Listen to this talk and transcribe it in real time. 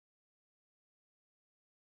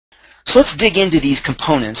So let's dig into these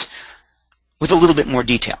components with a little bit more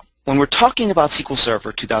detail. When we're talking about SQL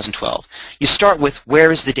Server 2012, you start with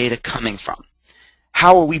where is the data coming from?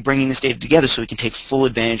 How are we bringing this data together so we can take full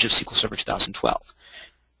advantage of SQL Server 2012?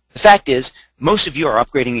 The fact is, most of you are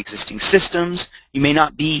upgrading existing systems. You may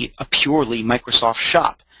not be a purely Microsoft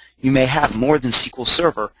shop. You may have more than SQL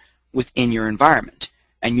Server within your environment,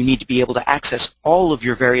 and you need to be able to access all of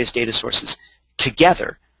your various data sources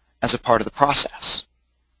together as a part of the process.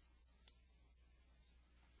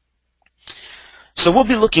 So we'll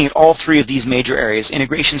be looking at all three of these major areas: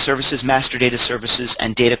 integration services, master data services,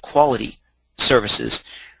 and data quality services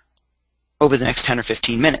over the next 10 or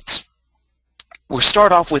 15 minutes. We'll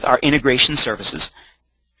start off with our integration services.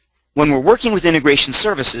 When we're working with integration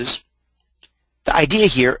services, the idea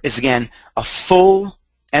here is, again, a full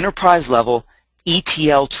enterprise-level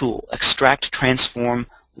ETL tool, extract, transform,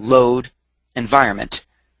 load environment,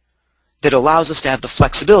 that allows us to have the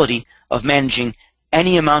flexibility of managing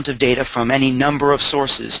any amount of data from any number of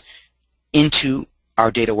sources into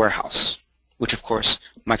our data warehouse, which of course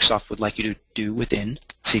Microsoft would like you to do within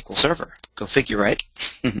SQL Server. Go figure, right?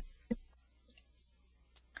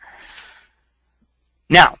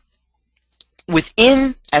 Now,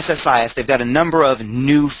 within SSIS, they've got a number of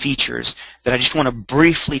new features that I just want to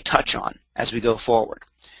briefly touch on as we go forward.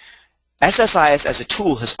 SSIS as a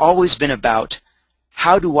tool has always been about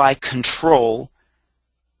how do I control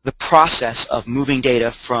the process of moving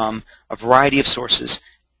data from a variety of sources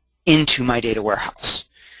into my data warehouse.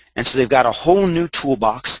 And so they've got a whole new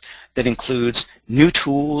toolbox that includes new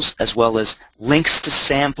tools as well as links to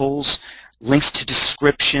samples, links to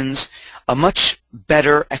descriptions, a much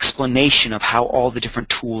better explanation of how all the different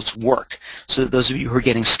tools work, so that those of you who are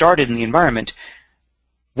getting started in the environment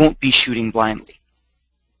won't be shooting blindly.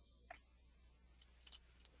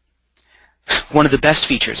 One of the best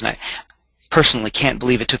features, and I personally can't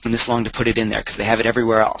believe it took them this long to put it in there because they have it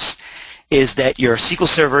everywhere else, is that your SQL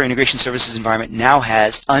Server Integration Services environment now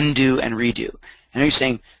has undo and redo. And you're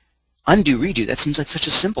saying, undo, redo, that seems like such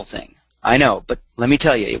a simple thing. I know, but let me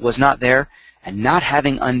tell you, it was not there, and not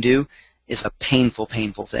having undo is a painful,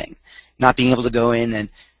 painful thing. Not being able to go in and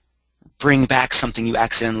bring back something you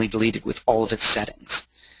accidentally deleted with all of its settings.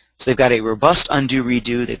 So they've got a robust undo,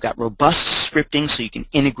 redo. They've got robust scripting so you can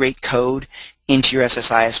integrate code into your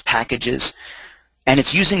SSIS packages. And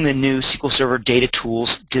it's using the new SQL Server Data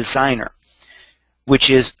Tools Designer, which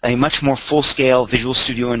is a much more full-scale Visual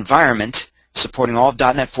Studio environment supporting all of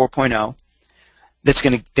 .NET 4.0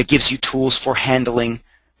 that gives you tools for handling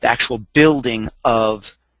the actual building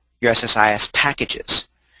of your SSIS packages.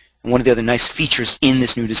 And one of the other nice features in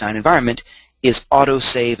this new design environment is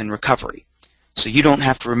Autosave and Recovery. So you don't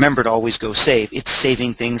have to remember to always go save. It's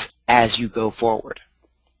saving things as you go forward.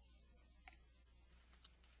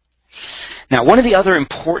 Now, one of the other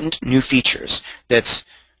important new features that's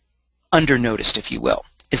under-noticed, if you will,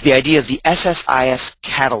 is the idea of the Ssis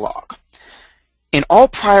Catalog. In all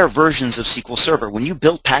prior versions of SQL Server, when you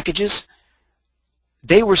built packages,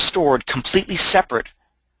 they were stored completely separate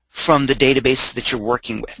from the database that you're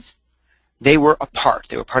working with. They were apart.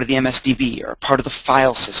 They were part of the MSDB or a part of the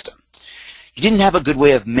file system. You didn't have a good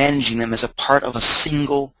way of managing them as a part of a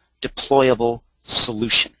single deployable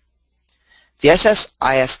solution. The Ssis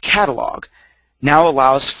Catalog now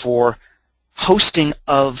allows for hosting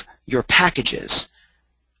of your packages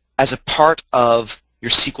as a part of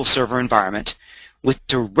your SQL Server environment with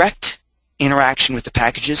direct interaction with the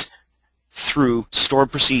packages through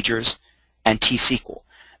stored procedures and T-SQL.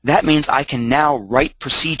 That means I can now write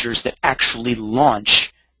procedures that actually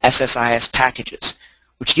launch SSIS packages,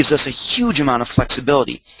 which gives us a huge amount of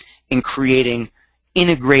flexibility in creating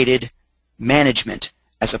integrated management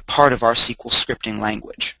as a part of our SQL scripting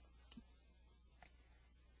language.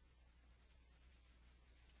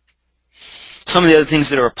 Some of the other things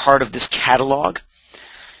that are a part of this catalog: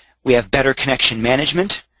 we have better connection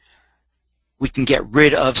management. We can get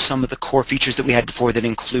rid of some of the core features that we had before that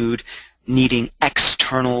include needing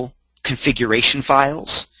external configuration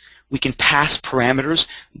files. We can pass parameters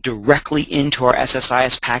directly into our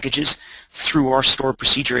SSIS packages through our stored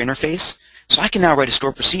procedure interface. So I can now write a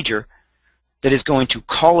stored procedure that is going to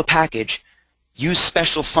call a package, use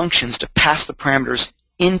special functions to pass the parameters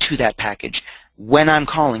into that package when I'm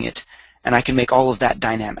calling it, and I can make all of that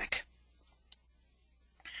dynamic.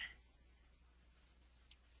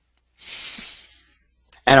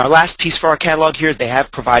 And our last piece for our catalog here, they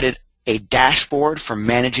have provided a dashboard for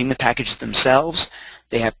managing the packages themselves.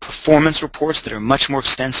 They have performance reports that are much more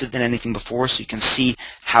extensive than anything before, so you can see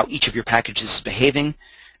how each of your packages is behaving,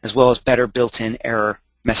 as well as better built-in error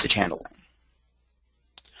message handling.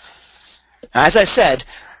 Now, as I said,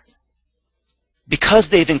 Because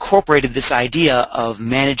they've incorporated this idea of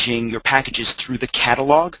managing your packages through the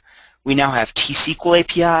catalog, we now have T-SQL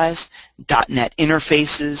APIs, .NET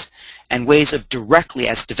interfaces, and ways of directly,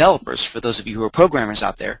 as developers, for those of you who are programmers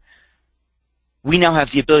out there, we now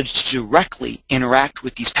have the ability to directly interact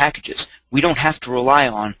with these packages. We don't have to rely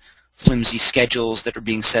on flimsy schedules that are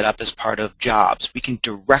being set up as part of jobs. We can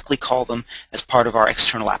directly call them as part of our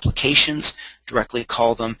external applications, directly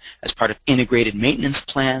call them as part of integrated maintenance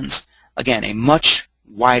plans. Again, a much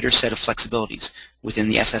wider set of flexibilities within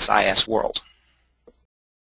the SSIS world.